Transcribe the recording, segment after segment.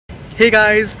Hey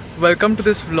guys, welcome to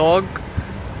this vlog.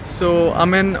 So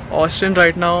I'm in Austin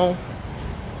right now,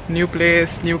 new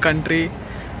place, new country.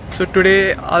 So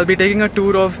today I'll be taking a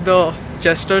tour of the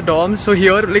Jester dorms. So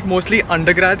here like mostly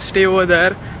undergrads stay over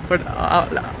there, but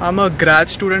I'm a grad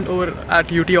student over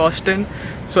at UT Austin,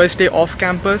 so I stay off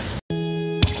campus.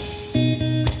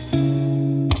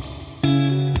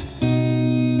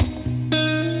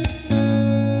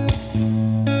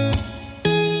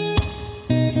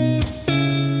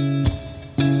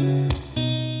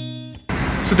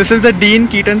 So this is the Dean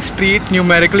Keaton Street.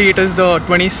 Numerically it is the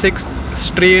 26th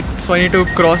street, so I need to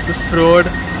cross this road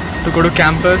to go to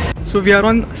campus. So we are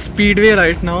on Speedway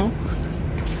right now.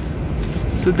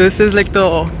 So this is like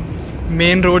the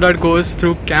main road that goes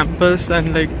through campus,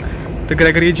 and like the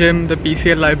Gregory Gym, the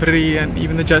PCL library, and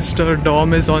even the Jester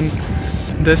dorm is on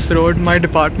this road. My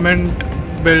department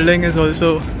building is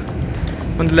also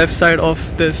on the left side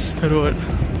of this road.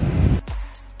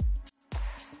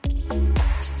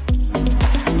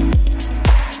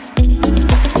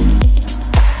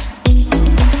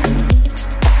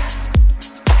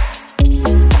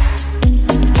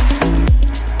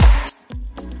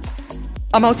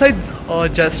 I'm outside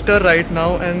Jester right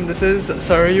now, and this is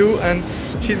Sarayu, and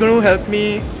she's going to help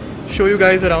me show you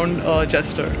guys around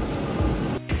Jester.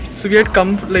 So we had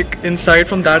come like inside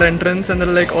from that entrance, and there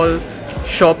are like all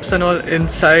shops and all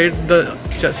inside the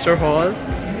Jester hall.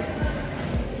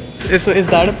 So is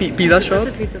that a pizza shop?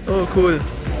 It's a pizza place. Oh, cool.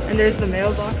 And there's the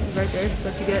mailboxes right there, so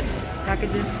if you get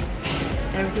packages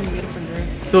and everything, you get it from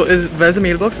there. So where's the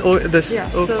mailbox? Oh, this.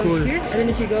 Yeah, Oh, so cool. here, and then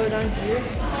if you go down here,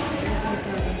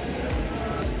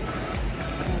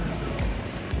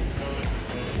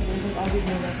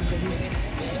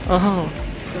 Uh-huh.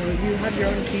 so you have your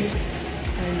own key.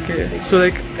 And Okay. So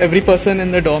like every person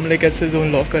in the dorm like gets his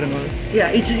own locker and all.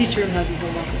 yeah, each room has its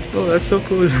own locker. Oh, that's so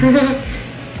cool.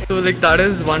 So like that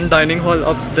is one dining hall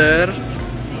up there.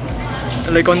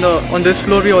 Like on this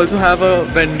floor we also have a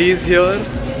Wendy's here,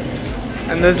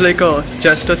 and there's like a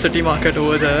Jester City Market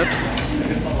over there.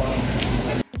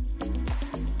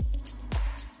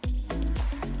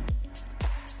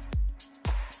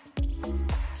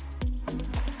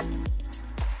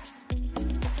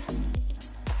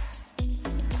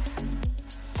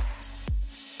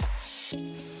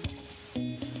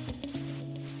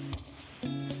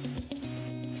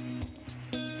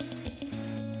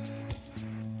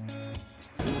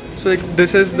 So like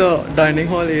this is the dining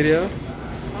hall area.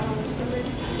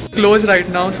 Closed right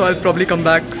now, so I'll probably come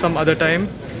back some other time.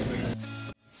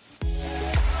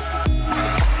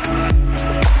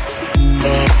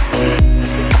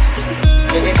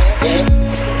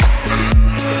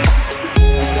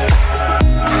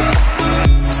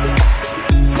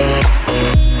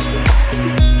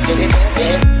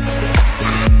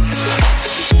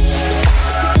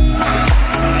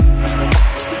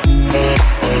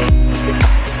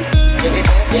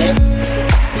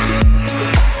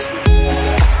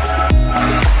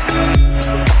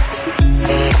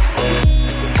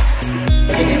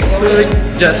 So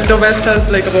like Jester West has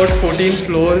like about 14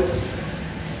 floors.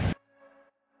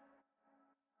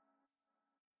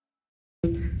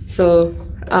 So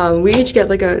we each get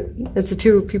like it's a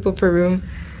 2 people per room,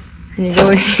 and you go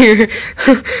in here,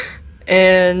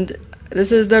 and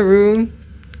this is the room.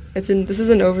 This is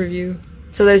an overview.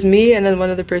 So there's me and then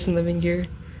one other person living here.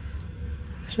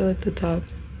 Show like the top.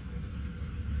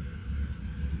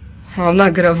 Oh, I'm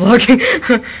not good at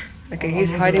vlogging. Okay,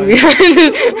 he's hiding behind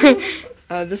it.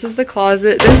 This is the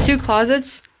closet. There's 2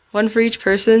 closets, one for each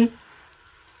person.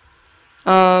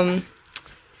 There's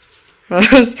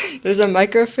a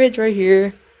micro fridge right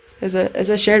here. There's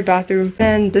a shared bathroom.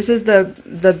 And this is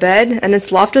the bed, and it's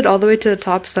lofted all the way to the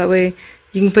top, so that way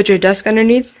you can put your desk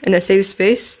underneath and it saves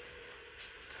space.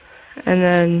 And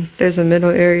then there's a middle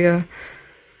area,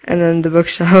 and then the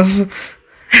bookshelf,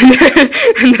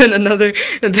 and then another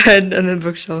bed, and then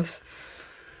bookshelf.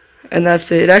 And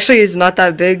that's it. It actually is not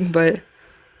that big, but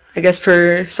I guess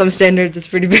for some standards it's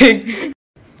pretty big.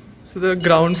 So the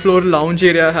ground floor lounge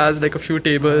area has like a few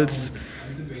tables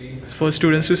for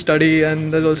students to study,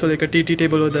 and there's also like a TT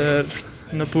table over there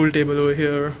and a pool table over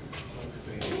here.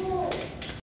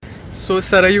 So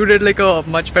Sarayu did like a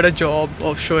much better job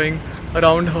of showing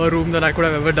around her room than I could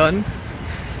have ever done.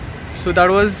 So that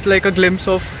was like a glimpse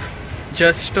of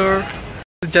Jester.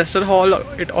 The Jester Hall,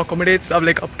 it accommodates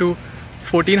like up to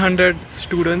 1400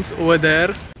 students over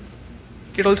there.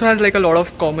 It also has like a lot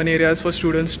of common areas for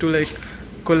students to like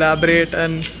collaborate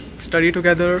and study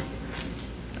together.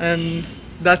 And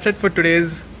that's it for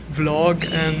today's vlog,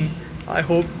 and I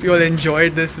hope you all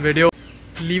enjoyed this video.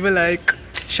 Leave a like,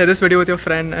 share this video with your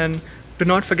friend, and Do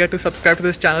not forget to subscribe to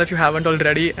this channel if you haven't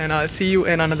already, and I'll see you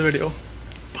in another video.